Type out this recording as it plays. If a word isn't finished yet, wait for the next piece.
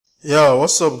Yeah,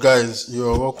 what's up, guys?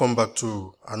 You're welcome back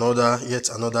to yet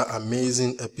another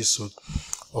amazing episode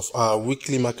of our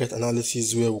weekly market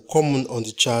analysis, where we come on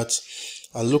the chart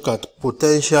and look at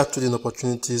potential trading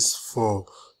opportunities for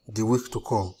the week to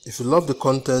come. If you love the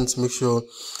content, make sure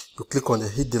you click on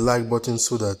hit the like button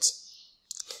so that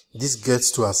this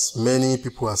gets to as many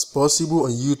people as possible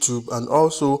on YouTube, and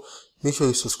also make sure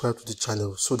you subscribe to the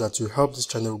channel so that you help this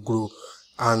channel grow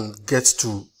and get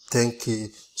to 10k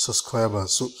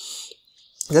subscribers. So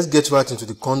let's get right into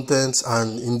the content,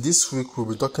 and in this week we'll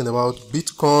be talking about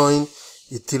Bitcoin,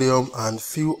 Ethereum, and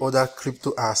few other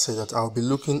crypto assets that I'll be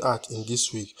looking at in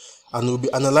this week, and we'll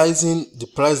be analyzing the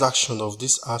price action of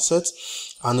these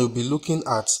assets, and we'll be looking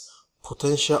at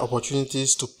potential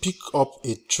opportunities to pick up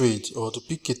a trade or to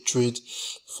pick a trade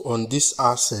on these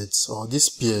assets or these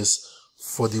pairs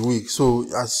for the week. So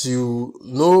as you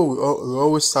know, we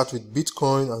always start with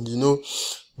Bitcoin, and you know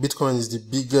Bitcoin is the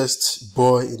biggest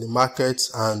boy in the market,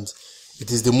 and it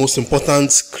is the most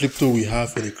important crypto we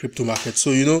have in the crypto market.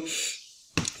 So you know,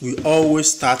 we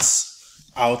always start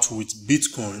out with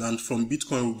Bitcoin, and from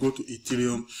Bitcoin we go to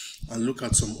Ethereum and look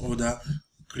at some other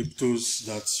cryptos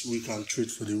that we can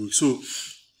trade for the week. So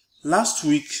last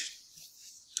week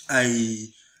I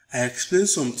explained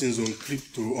some things on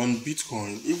crypto, on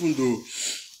Bitcoin, even though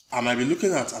I might be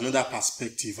looking at another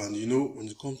perspective. And you know, when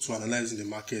it comes to analyzing the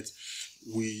market,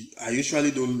 I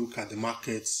usually don't look at the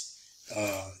market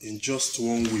in just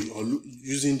one way or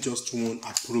using just one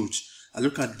approach. I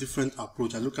look at different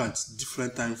approach. I look at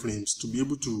different time frames to be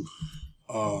able to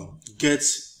get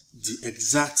the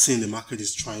exact thing the market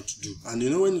is trying to do. And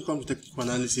you know, when it comes to technical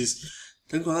analysis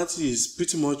is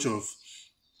pretty much of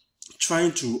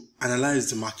trying to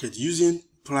analyze the market using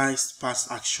price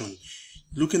past action,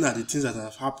 looking at the things that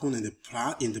have happened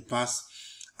in the past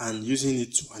and using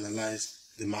it to analyze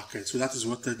the market. So that is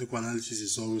what technical analysis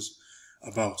is always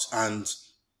about. And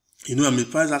you know, I'm a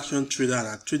price action trader, and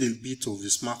I trade a bit of the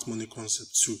smart money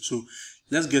concept too. So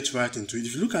let's get right into it.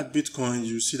 If you look at Bitcoin,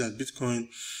 you see that Bitcoin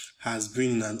has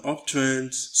been in an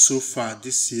uptrend so far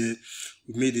this year.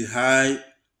 We made a high,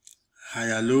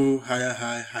 higher low, higher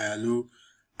high, higher low,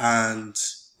 and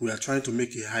we are trying to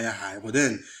make a higher high. But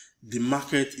then the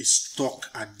market is stuck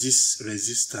at this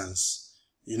resistance.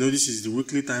 You know, this is the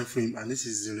weekly time frame, and this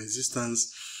is the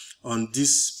resistance on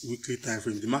this weekly time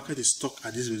frame. The market is stuck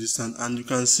at this resistance, and you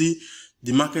can see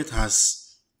the market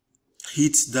has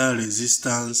hit that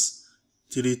resistance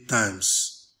 3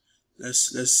 times.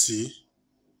 Let's see.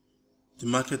 The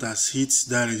market has hit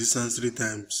that resistance 3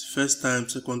 times. First time,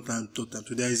 second time, third time.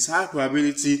 So there is high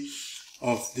probability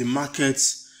of the market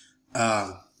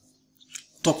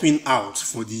topping out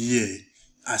for the year.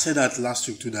 I said that last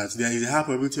week too, that there is a high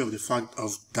probability of the fact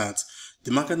of that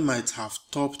the market might have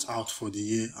topped out for the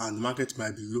year, and the market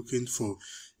might be looking for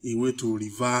a way to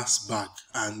reverse back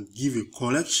and give a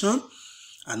correction,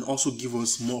 and also give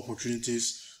us more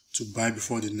opportunities to buy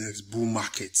before the next bull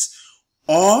market.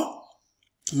 Or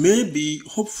maybe,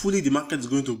 hopefully, the market is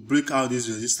going to break out this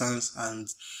resistance, and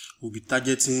we'll be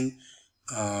targeting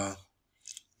a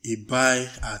buy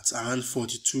at around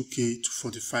 42k to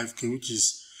 45k, which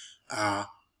is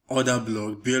order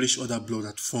block, bearish order block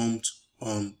that formed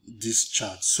on this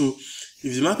chart. So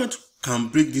if the market can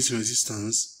break this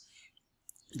resistance,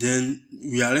 then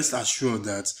we are rest assured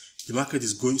that the market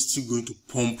is still going to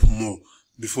pump more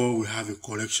before we have a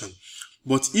correction.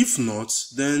 But if not,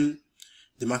 then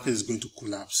the market is going to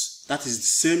collapse. That is the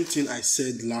same thing I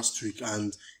said last week,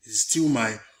 and it's still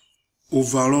my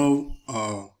overall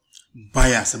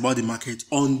bias about the market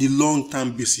on the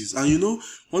long-term basis. And you know,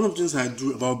 one of the things I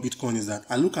do about Bitcoin is that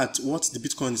I look at what the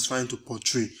Bitcoin is trying to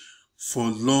portray for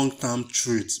long-term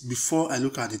trades before I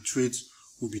look at the trades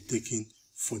we'll be taking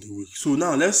for the week. So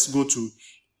now let's go to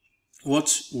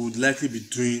what we would likely be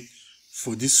doing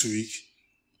for this week.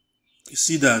 You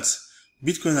see that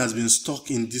Bitcoin has been stuck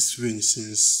in this range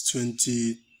since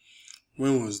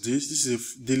when was this? This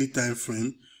is a daily time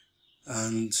frame,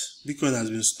 and Bitcoin has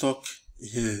been stuck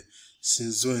here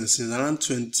since when? Since around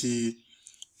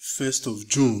 21st of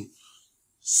June.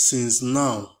 Since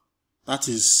now, that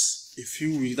is a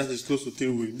few weeks, that is close to 3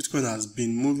 weeks. Bitcoin has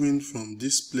been moving from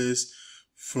this place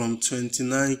from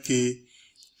 29k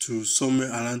to somewhere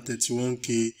around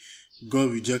 31k,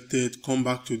 got rejected, come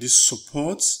back to this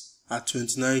support at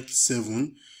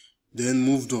 29.7, then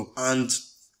moved up. And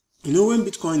you know, when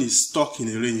Bitcoin is stuck in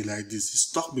a range like this, it's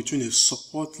stuck between a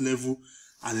support level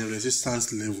and a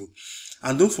resistance level.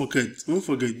 And don't forget,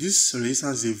 this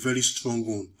resistance is a very strong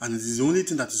one, and it is the only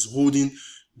thing that is holding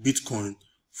Bitcoin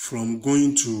from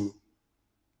going to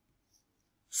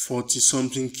 40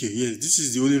 something k. Yes, this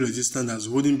is the only resistance that's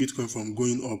holding Bitcoin from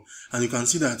going up. And you can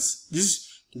see that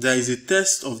this there is a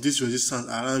test of this resistance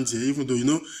around here, even though, you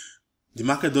know, the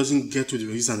market doesn't get to the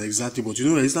resistance exactly, but you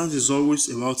know, resistance is always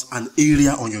about an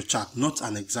area on your chart, not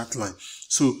an exact line.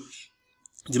 So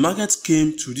the market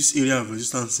came to this area of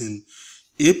resistance in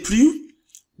April,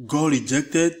 got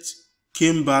rejected,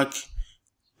 came back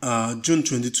June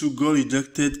 22, got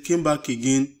rejected, came back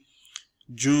again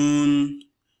June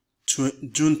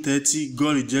 30,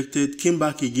 got rejected, came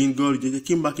back again, got rejected,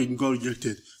 came back again, got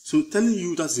rejected. So telling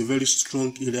you that's a very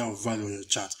strong area of value on your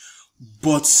chart.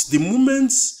 But the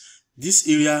moment this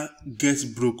area gets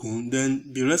broken,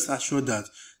 then be rest assured that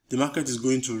the market is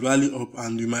going to rally up,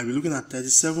 and we might be looking at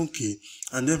 37k,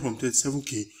 and then from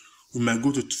 37k we might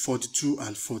go to 42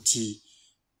 and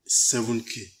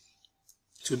 47k.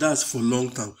 So that's for long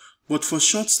term. But for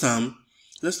short term,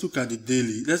 let's look at the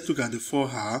daily. Let's look at the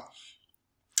 4-hour.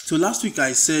 So last week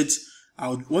I said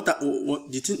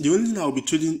the only thing I will be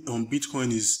trading on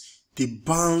Bitcoin is the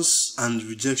bounce and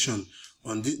rejection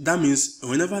on this. That means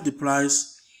whenever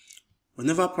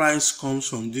price comes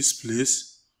from this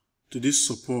place to this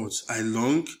support, I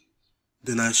long,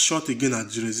 then I short again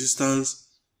at the resistance,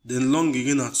 then long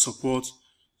again at support,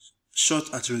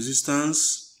 short at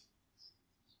resistance,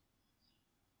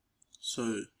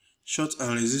 sorry, short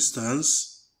and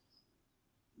resistance,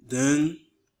 then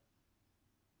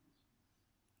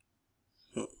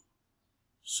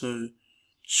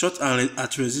short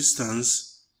at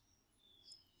resistance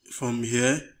from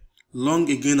here, long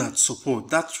again at support.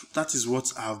 That is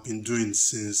what I've been doing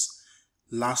since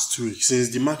last week, since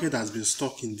the market has been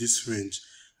stuck in this range.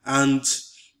 And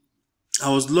I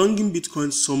was longing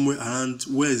Bitcoin somewhere around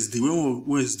Wednesday. When was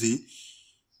Wednesday?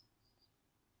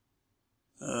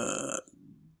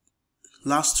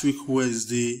 Last week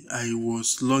Wednesday, I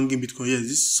was longing Bitcoin. Yes,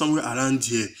 this is somewhere around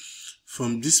here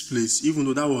from this place, even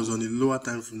though that was on a lower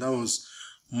time frame. That was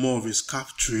more of a scalp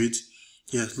trade.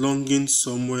 Yes, longing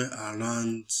somewhere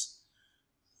around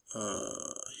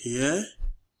here.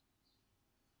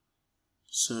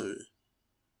 So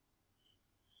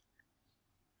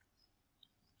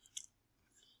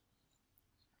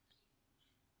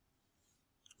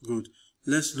good.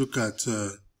 Let's look at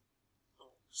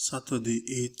Saturday,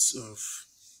 8th of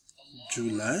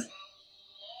July.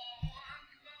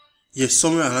 Yes,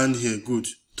 somewhere around here. Good.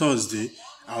 Thursday,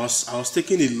 I was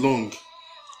taking a long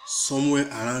somewhere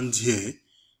around here,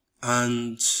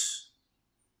 and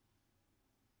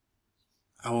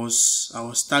I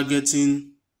was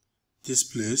targeting this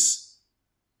place.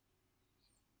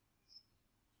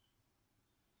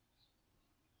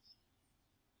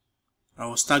 I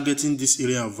was targeting this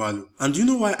area of value. And you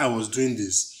know why I was doing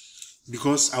this?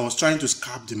 Because I was trying to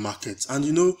scalp the market. And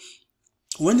you know,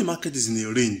 when the market is in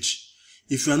a range,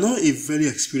 if you are not a very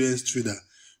experienced trader,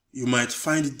 you might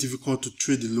find it difficult to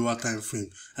trade the lower time frame.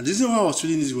 And the reason why I was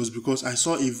trading this was because I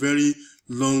saw a very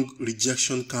long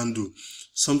rejection candle,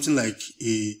 something like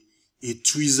a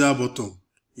tweezer bottom.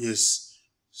 Yes,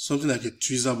 something like a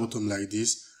tweezer bottom like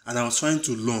this. And I was trying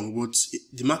to long, but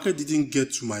the market didn't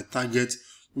get to my target,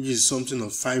 which is something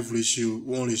of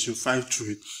 1:5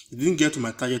 trade. It didn't get to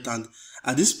my target, and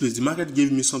at this place, the market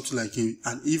gave me something like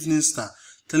an evening star,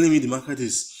 telling me the market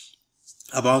is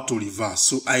about to reverse.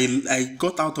 So I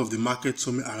got out of the market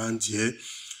somewhere around here,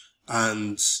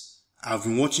 and I've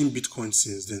been watching Bitcoin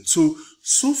since then.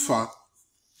 So far,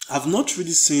 I've not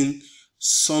really seen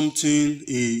something,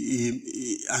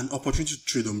 an opportunity to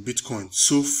trade on Bitcoin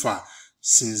so far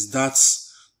since that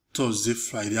Thursday,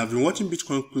 Friday. I've been watching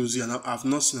Bitcoin closely, and I've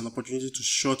not seen an opportunity to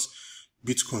short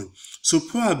Bitcoin. So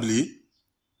probably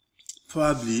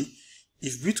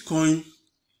if Bitcoin,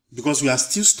 because we are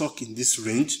still stuck in this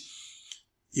range,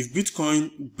 if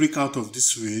Bitcoin break out of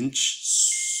this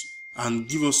range and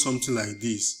give us something like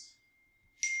this,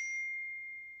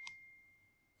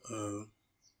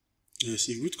 yes,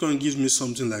 if Bitcoin gives me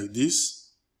something like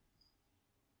this,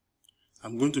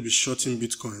 I'm going to be shorting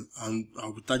Bitcoin, and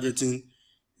I'll be targeting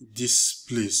this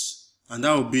place, and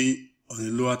that will be on a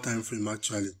lower time frame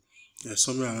actually. Yeah,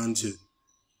 somewhere around here.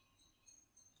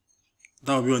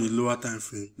 That will be on a lower time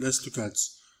frame. Let's look at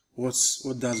what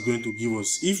that's going to give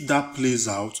us. If that plays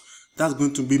out, that's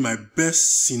going to be my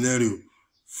best scenario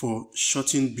for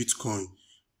shorting Bitcoin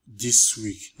this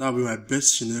week. That will be my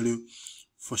best scenario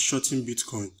for shorting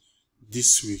Bitcoin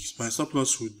this week. My stop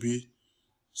loss would be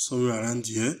somewhere around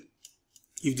here.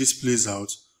 If this plays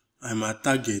out, and my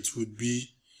target would be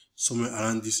somewhere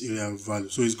around this area of value.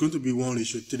 So it's going to be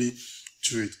 1:3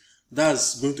 trade.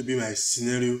 That's going to be my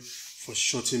scenario for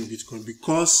shorting Bitcoin,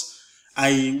 because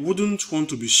I wouldn't want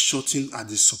to be shorting at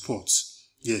the support.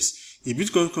 Yes, if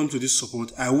Bitcoin comes to this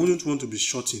support, I wouldn't want to be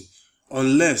shorting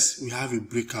unless we have a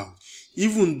breakout.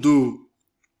 Even though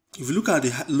if you look at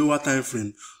the lower time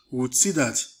frame, we would see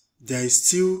that there is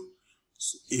still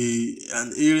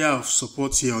an area of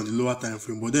support here on the lower time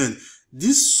frame, but then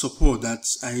this support that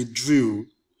I drew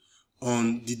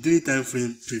on the daily time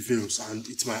frame prevails, and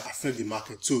it might affect the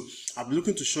market. So I'll be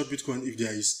looking to short Bitcoin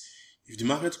if the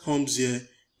market comes here,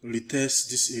 retests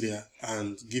this area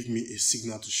and give me a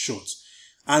signal to short.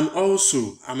 And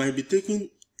also I might be taking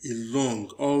a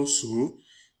long also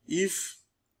if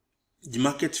the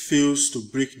market fails to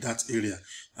break that area.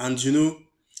 And you know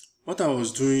what I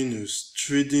was doing is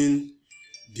trading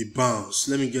the bounce.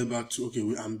 Let me get back to,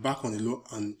 okay, I'm back on the low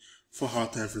and 4-hour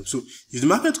time frame. So if the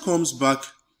market comes back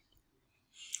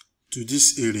to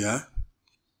this area,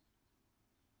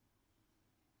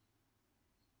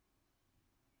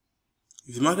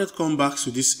 if the market comes back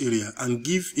to this area and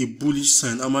give a bullish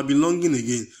sign, I might be longing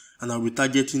again, and I'll be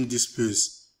targeting this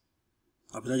place.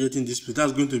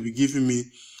 That's going to be giving me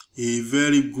a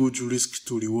very good risk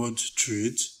to reward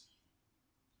trade.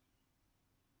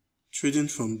 Trading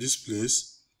from this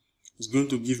place is going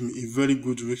to give me a very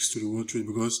good risk to reward trade,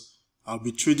 because I'll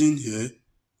be trading here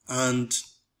and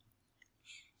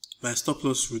my stop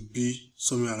loss would be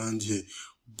somewhere around here.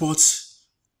 But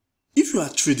if you are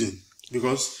trading,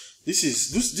 because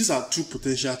these are two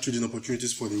potential trading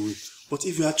opportunities for the week. But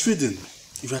if you are trading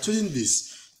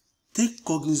this, take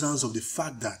cognizance of the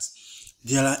fact that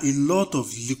there are a lot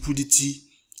of liquidity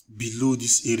below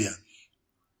this area.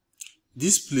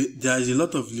 There is a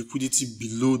lot of liquidity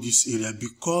below this area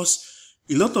because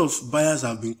a lot of buyers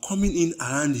have been coming in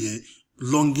around here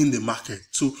longing the market.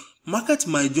 So market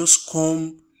might just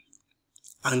come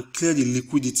and clear the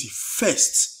liquidity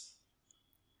first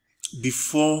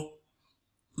before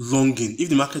longing, if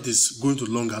the market is going to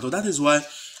long out. So that is why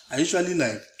I usually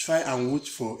try and wait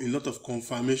for a lot of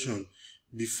confirmation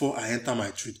before I enter my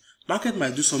trade. Market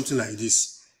might do something like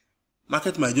this.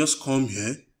 Market might just come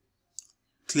here,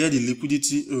 clear the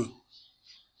liquidity. Oh,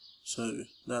 sorry,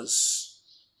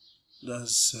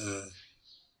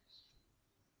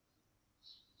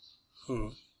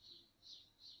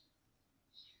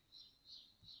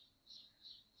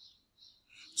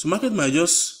 so market might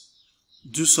just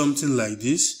do something like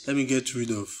this. Let me get rid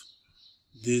of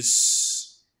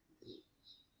this.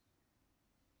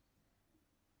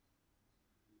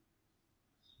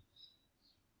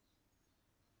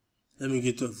 Let me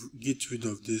get rid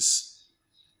of this.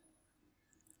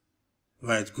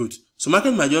 Right, good. So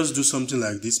market might just do something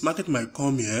like this. Market might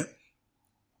come here.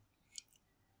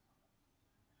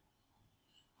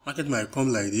 Market might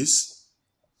come like this,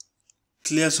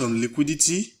 clear some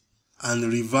liquidity and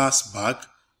reverse back,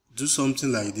 do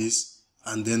something like this,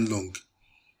 and then long.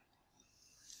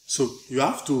 So you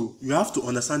have to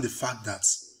understand the fact that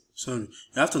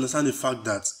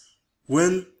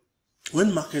when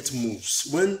market moves,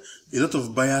 when a lot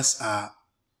of buyers are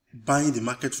buying the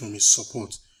market from its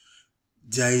support,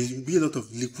 there will be a lot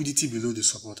of liquidity below the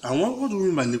support. And what do we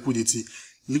mean by liquidity?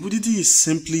 Liquidity is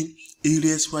simply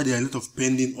areas where there are a lot of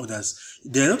pending orders.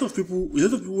 There are a lot of people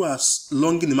who are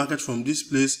longing the market from this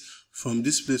place, from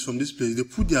this place. They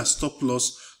put their stop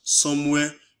loss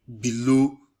somewhere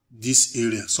below this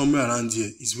area, somewhere around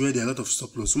here is where there are a lot of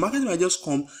stop loss. So market might just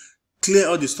come, clear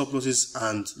all the stop losses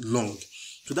and long.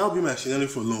 So that will be my scenario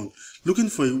for long. Looking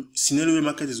for a scenario where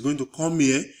market is going to come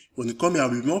here. When it come here, I'll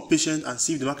be more patient and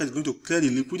see if the market is going to clear the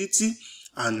liquidity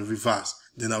and reverse.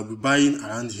 Then I'll be buying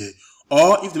around here.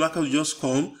 Or if the market will just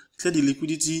come, clear the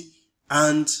liquidity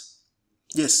and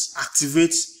yes,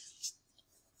 activate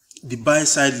the buy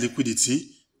side liquidity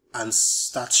and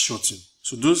start shorting.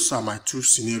 So those are my two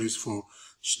scenarios for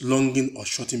longing or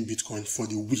shorting Bitcoin for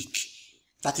the week.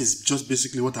 That is just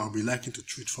basically what I'll be liking to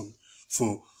trade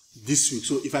for this week.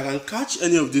 So if I can catch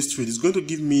any of these trades, it's going to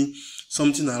give me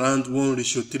something around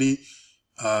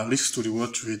 1:3 risk to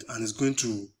reward trade, and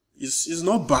it's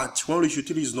not bad.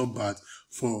 1:3 is not bad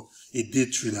for a day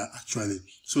trader actually.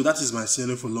 So that is my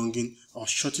scenario for longing or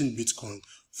shorting Bitcoin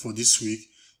for this week.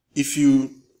 If you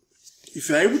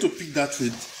are able to pick that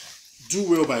trade, do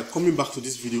well by coming back to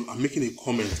this video and making a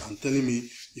comment and telling me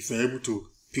if you're able to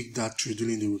pick that trade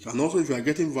during the week. And also, if you are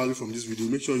getting value from this video,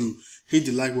 make sure you hit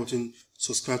the like button,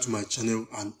 subscribe to my channel,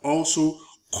 and also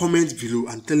comment below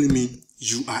and telling me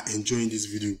you are enjoying this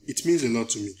video. It means a lot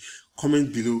to me.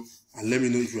 Comment below and let me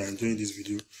know if you are enjoying this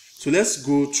video. So let's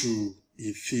go to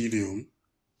Ethereum.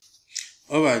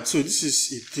 Alright, so this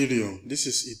is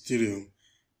Ethereum.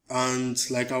 And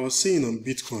like I was saying on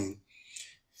Bitcoin,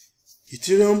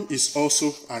 Ethereum is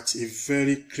also at a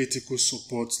very critical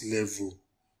support level.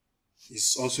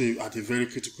 It's also at a very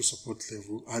critical support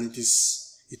level, and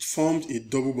it formed a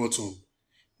double bottom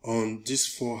on this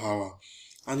 4 hour.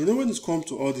 And you know, when it comes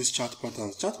to all these chart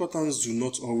patterns do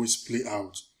not always play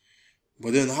out.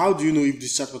 But then how do you know if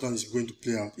this chart pattern is going to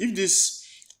play out? If this,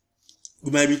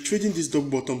 we might be trading this double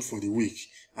bottom for the week,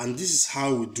 and this is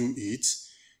how we do it.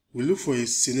 We look for a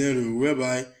scenario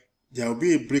whereby there will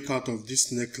be a breakout of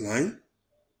this neckline.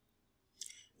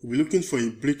 We'll be looking for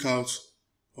a breakout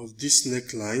of this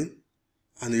neckline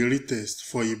and a retest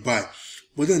for a buy.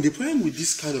 But then the problem with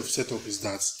this kind of setup is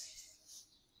that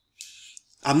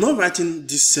I'm not writing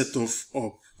this setup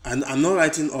up, and I'm not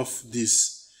writing off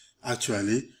this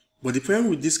actually. But the problem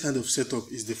with this kind of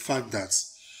setup is the fact that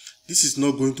this is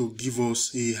not going to give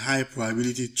us a high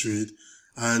probability trade,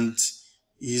 and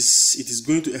it is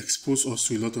going to expose us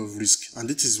to a lot of risk, and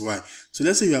this is why. So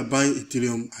let's say you are buying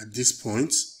Ethereum at this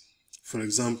point, for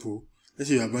example. Let's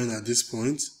say you are buying at this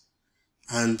point,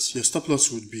 and your stop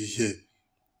loss would be here.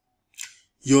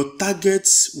 Your target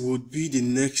would be the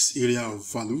next area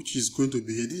of value, which is going to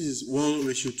be here. This is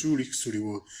 1:2 risk to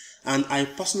reward, and I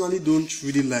personally don't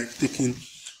really like taking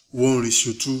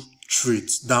 1:2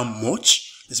 trades that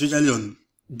much, especially on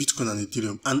Bitcoin and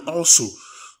Ethereum. And also,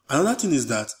 another thing is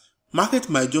that market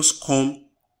might just come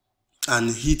and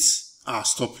hit our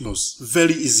stop loss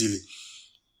very easily.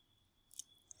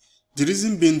 The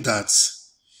reason being that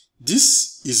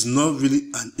this is not really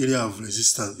an area of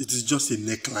resistance. It is just a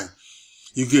neckline.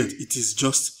 You get, it is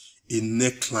just a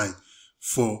neckline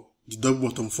for the double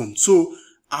bottom form. So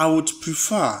I would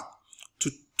prefer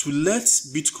to let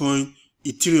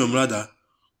Ethereum rather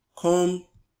come.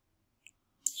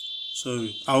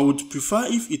 I would prefer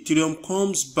if Ethereum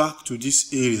comes back to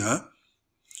this area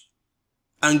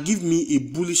and give me a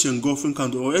bullish engulfing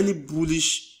candle or any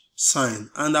bullish sign,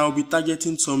 and I'll be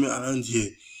targeting somewhere around here.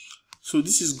 So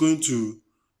this is going to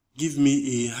give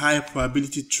me a high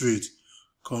probability trade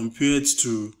compared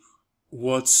to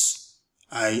what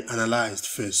I analyzed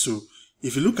first. So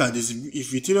if you look at this,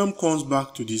 if Ethereum comes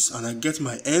back to this and I get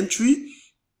my entry,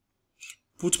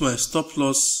 put my stop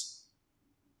loss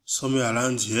somewhere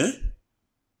around here,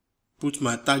 put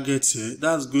my target here,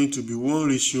 that's going to be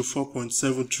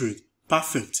 1:4.7 trade.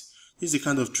 Perfect. This is the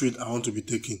kind of trade I want to be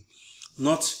taking,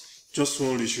 not just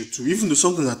 1:2. Even though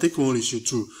sometimes I take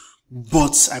 1:2,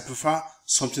 but I prefer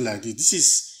something like this. This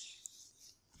is,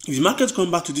 if the market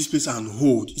come back to this place and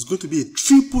hold, it's going to be a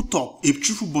triple top, a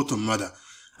triple bottom rather.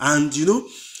 And you know,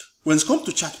 when it comes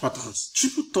to chart patterns,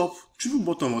 triple top, triple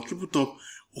bottom or triple top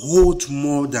hold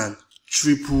more than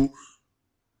triple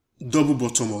double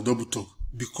bottom or double top,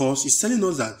 because it's telling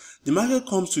us that the market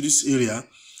comes to this area,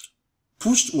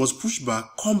 was pushed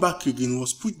back, come back again,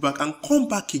 was pushed back and come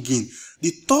back again.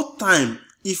 The third time,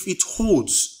 if it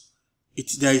holds,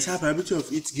 there is a probability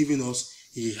of it giving us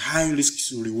a high risk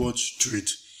to reward trade.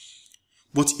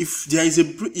 But if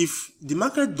the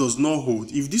market does not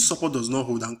hold, if this support does not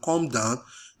hold and come down,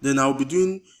 then I'll be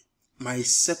doing my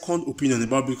second opinion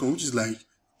about Bitcoin, which is like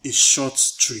a short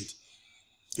trade.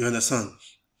 You understand?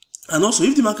 And also,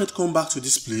 if the market come back to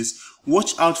this place,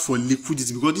 watch out for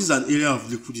liquidity, because this is an area of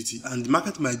liquidity and the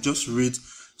market might just raid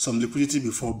some liquidity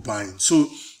before buying. So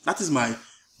that is my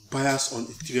bias on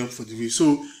Ethereum for the week.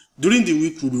 So during the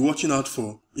week, we'll be watching out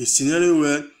for a scenario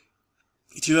where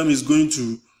Ethereum is going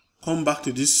to come back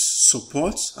to this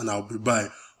support and I'll be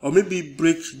buying, or maybe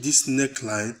break this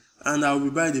neckline and I'll be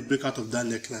buying the breakout of that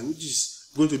neckline, which is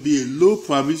going to be a low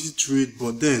probability trade,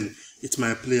 but then it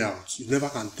might play out. You never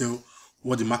can tell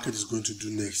what the market is going to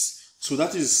do next. So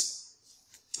that is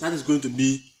going to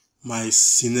be my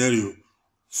scenario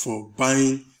for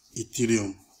buying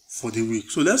Ethereum for the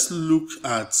week. So let's look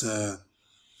at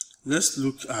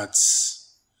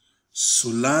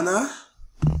Solana.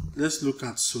 Let's look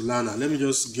at Solana. Let me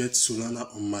just get Solana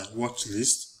on my watch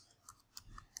list.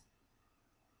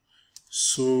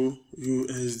 So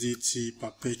USDT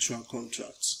perpetual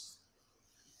contracts,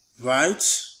 right?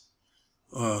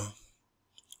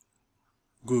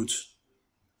 Good.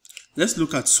 Let's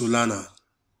look at Solana.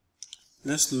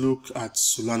 Let's look at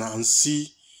Solana and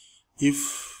see if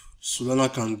Solana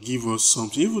can give us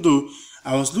something. Even though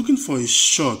I was looking for a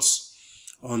short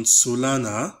on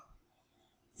Solana.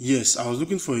 Yes, I was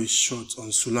looking for a short on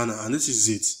Solana, and this is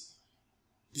it.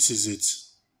 This is it.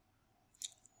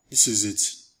 This is it.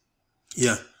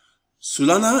 Yeah.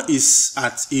 Solana is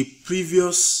at a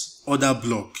previous order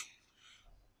block.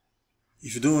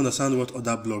 If you don't understand what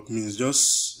order block means,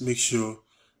 just make sure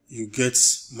you get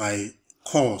my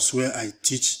course where I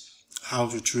teach how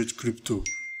to trade crypto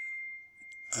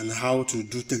and how to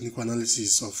do technical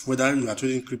analysis of whether you are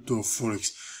trading crypto or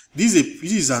forex. This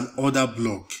is an order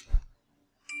block.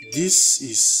 This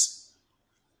is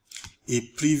a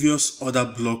previous order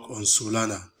block on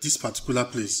Solana. This particular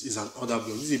place is an order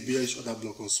block. This is a bearish order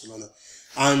block on Solana.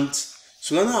 And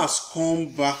Solana has come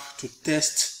back to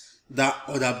test that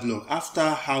other block. After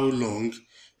how long?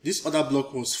 This other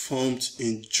block was formed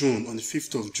in June, on the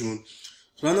 5th of June.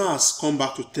 Solana has come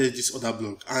back to test this other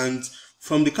block, and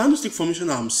from the candlestick formation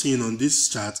I'm seeing on this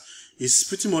chart, it's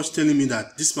pretty much telling me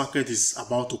that this market is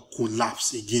about to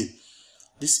collapse again.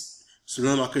 This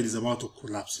Solana market is about to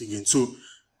collapse again. So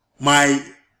my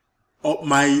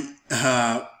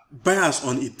bias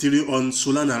on Ethereum, on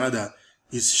Solana rather,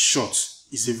 is short.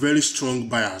 It's a very strong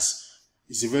bias.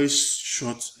 It's a very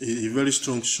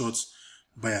strong short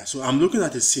bias. So I'm looking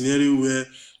at a scenario where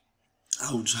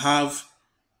I would have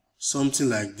something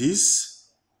like this,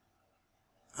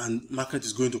 and market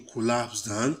is going to collapse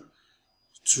down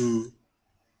to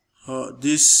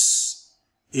this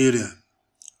area.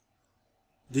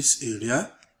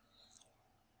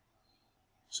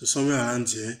 So somewhere around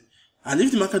here. And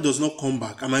if the market does not come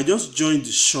back, I might just join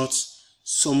the short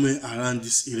somewhere around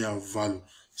this area of value.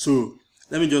 So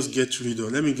let me get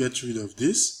rid of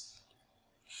this.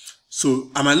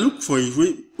 So I might look for a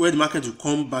way where the market will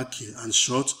come back here and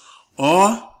short,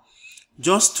 or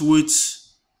just wait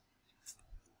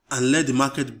and let the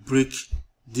market break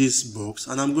this box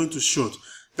and I'm going to short.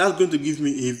 That's going to give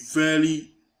me a very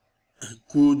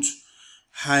good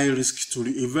high risk to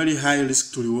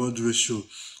reward ratio.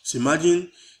 So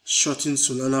imagine shorting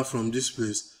Solana from this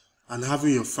place and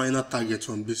having your final target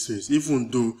from this place.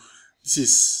 Even though this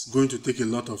is going to take a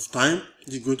lot of time,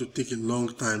 it's going to take a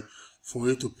long time for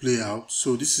it to play out.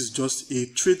 So this is just a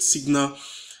trade signal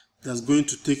that's going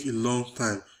to take a long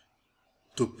time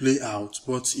to play out,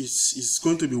 but it's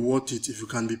going to be worth it if you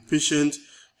can be patient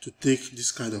to take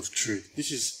this kind of trade.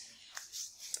 This is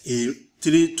a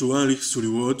 3-to-1 risk to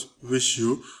reward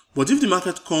ratio. But if the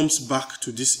market comes back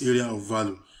to this area of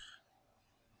value,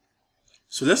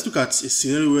 so let's look at a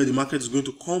scenario where the market is going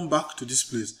to come back to this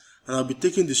place, and I'll be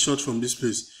taking the short from this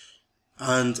place,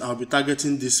 and I'll be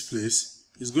targeting this place.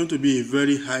 It's going to be a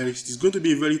very high risk. It's going to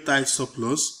be a very tight stop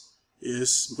loss,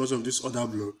 yes, because of this other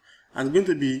block, and it's going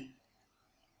to be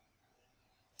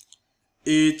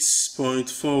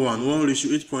 8.41, 1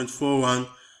 ratio 8.41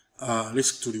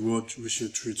 risk to reward ratio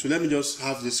trade. So let me just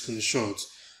have this screenshot.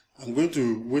 I'm going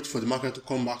to wait for the market to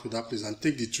come back to that place and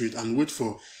take the trade, and wait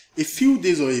for a few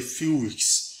days or a few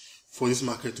weeks for this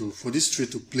market for this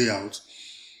trade to play out.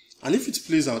 And if it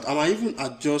plays out, I might even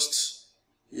adjust,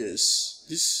 yes,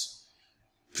 this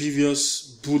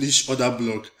previous bullish order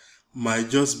block might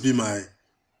just be my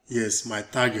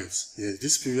target. Yes,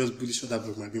 this previous bullish order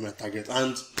block might be my target,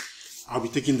 and I'll be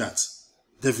taking that,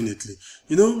 definitely.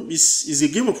 You know, it's a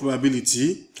game of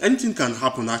probability. Anything can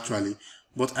happen actually,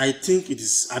 but I believe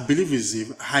it's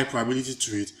a high probability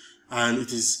trade, and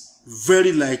it is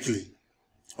very likely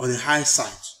on a high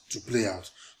side to play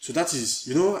out. So that is,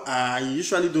 you know, I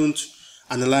usually don't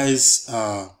analyze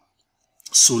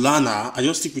Solana. I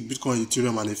just stick with Bitcoin,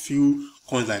 Ethereum, and a few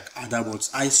coins like ADA, but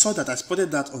I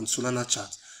spotted that on Solana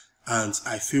chart, and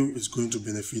I feel it's going to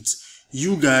benefit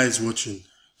you guys watching.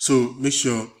 So make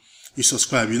sure you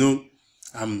subscribe. You know,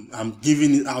 I'm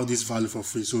giving out this value for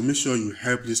free, so make sure you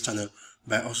help this channel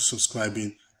by also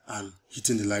subscribing and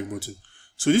hitting the like button.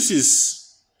 So this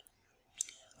is,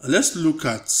 let's look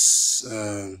at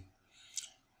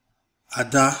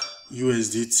ADA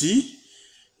USDT.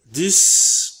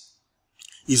 This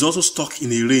is also stuck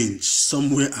in a range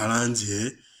somewhere around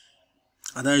here.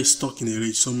 ADA is stuck in a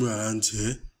range somewhere around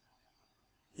here.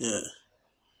 Yeah.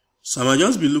 So I might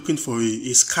just be looking for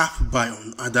a scalp buy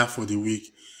on ADA for the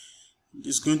week.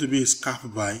 It's going to be a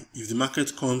scalp buy. If the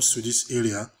market comes to this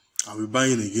area, I'll be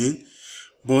buying again.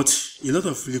 But a lot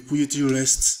of liquidity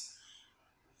rests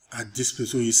at this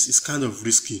place, so it's kind of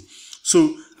risky.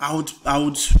 So I would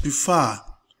prefer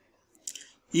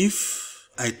if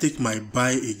I take my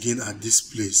buy again at this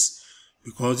place,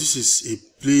 because this is a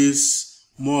place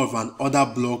more of an order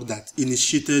block that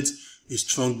initiated a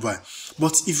strong buy.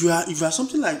 But if you are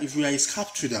something like, if you are a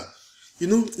scalp trader, you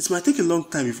know, it might take a long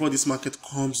time before this market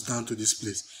comes down to this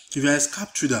place. If you are a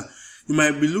scalp trader, you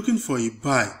might be looking for a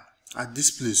buy at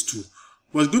this place too.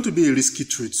 But it's going to be a risky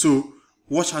trade, so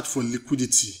watch out for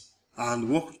liquidity and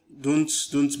don't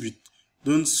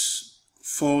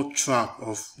fall trap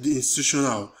of the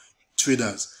institutional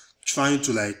traders trying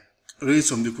to like raise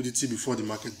some liquidity before the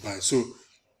market buys. So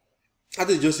that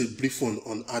is just a brief one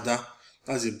on ADA.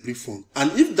 That's a brief one.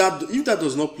 And if that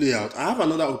does not play out, I have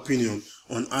another opinion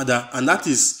on ADA, and that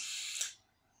is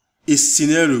a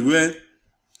scenario where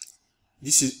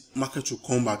this market will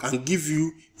come back and give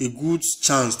you a good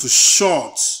chance to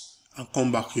short and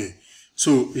come back here.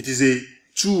 So it is a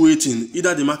two-way thing.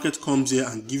 Either the market comes here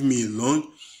and give me a long,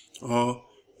 or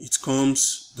it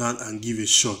comes down and give a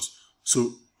short.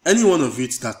 So any one of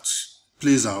it that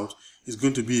plays out, it's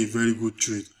going to be a very good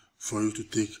trade for you to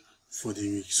take for the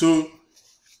week. So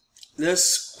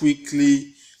let's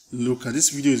quickly look at, this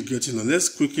video is getting on.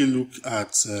 Let's quickly look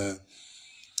at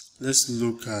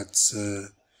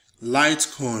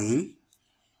Litecoin.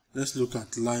 Let's look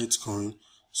at Litecoin.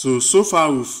 So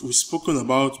far we've spoken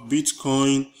about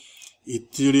Bitcoin,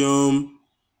 Ethereum,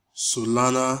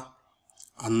 Solana,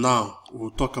 and now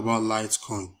we'll talk about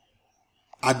Litecoin,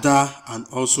 ADA, and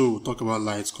also we'll talk about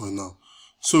Litecoin now.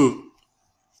 So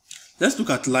let's look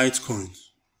at Litecoin.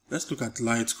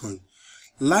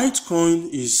 Litecoin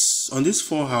is on this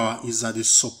 4 hour is at the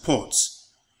support.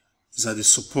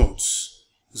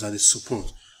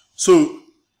 So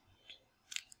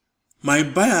my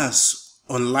bias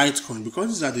on Litecoin,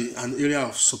 because it's at an area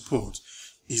of support,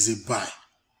 is a buy.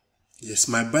 Yes,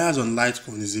 my bias on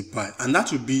Litecoin is a buy, and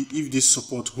that will be if this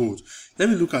support holds. Let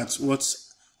me look at what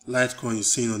Litecoin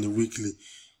is saying on the weekly.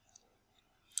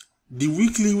 The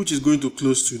weekly, which is going to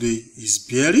close today, is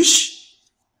bearish.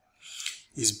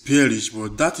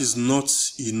 But that is not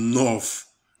enough.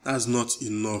 That's not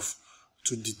enough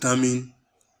to determine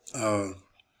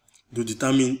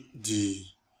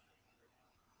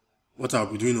what I'll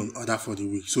be doing on ADA for the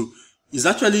week. So it's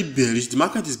actually bearish. The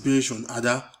market is bearish on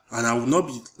ADA, and I would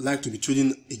not like to be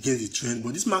trading against the trend,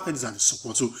 but this market is at the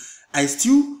support. So I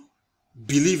still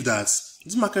believe that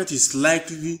this market is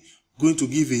likely going to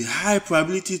give a high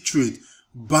probability trade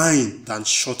buying than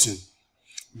shorting,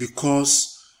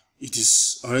 because it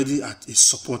is already at a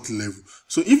support level.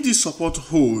 So if this support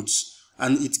holds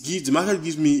and the market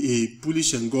gives me a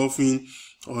bullish engulfing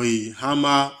or a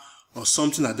hammer or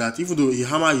something like that, even though a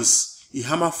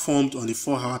hammer formed on the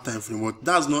 4 hour time frame, but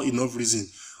that's not enough reason,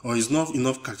 or is not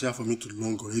enough criteria for me to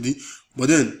long already. But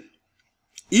then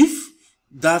if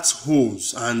that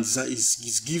holds and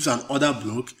it gives an order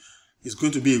block, it's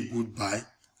going to be a good buy,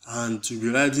 and to be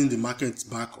riding the market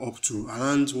back up to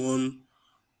around $107,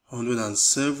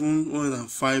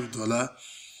 $105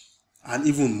 and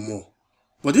even more.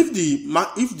 But if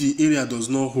the area does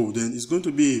not hold, then it's going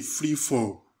to be a free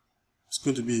fall.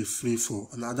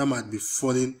 And ADA might be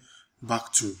falling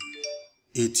back to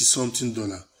 $80-something.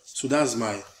 So that's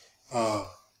my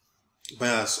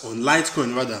bias on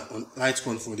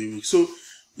Litecoin for the week. So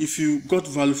if you got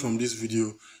value from this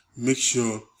video, make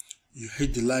sure you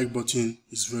hit the like button.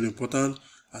 It's very important,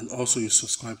 and also you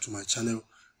subscribe to my channel,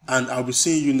 and I'll be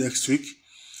seeing you next week.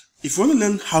 If you want to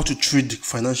learn how to trade the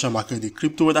financial market, the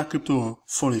crypto, whether crypto or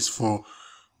forex,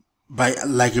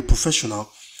 like a professional,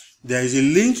 there is a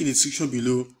link in the description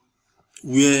below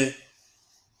where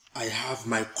I have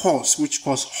my course, which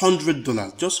costs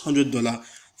 $100, just $100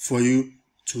 for you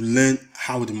to learn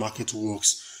how the market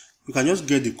works. You can just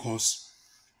get the course,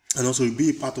 and also you'll be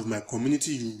a part of my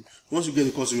community. Once you get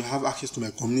the course, you have access to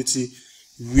my community,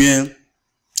 where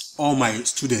all my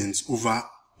students, over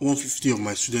 150 of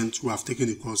my students who have taken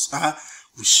the course,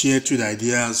 we share trade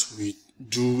ideas, we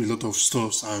do a lot of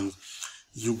stuff, and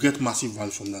you get massive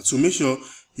value from that. So make sure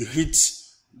you hit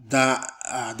that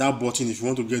button if you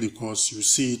want to get the course. You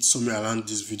see it somewhere around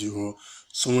this video or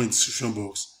somewhere in the description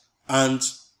box, and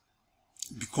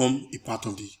become a part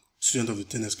of the student of the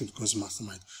 10x Cryptocurrency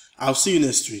Mastermind. I'll see you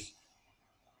next week.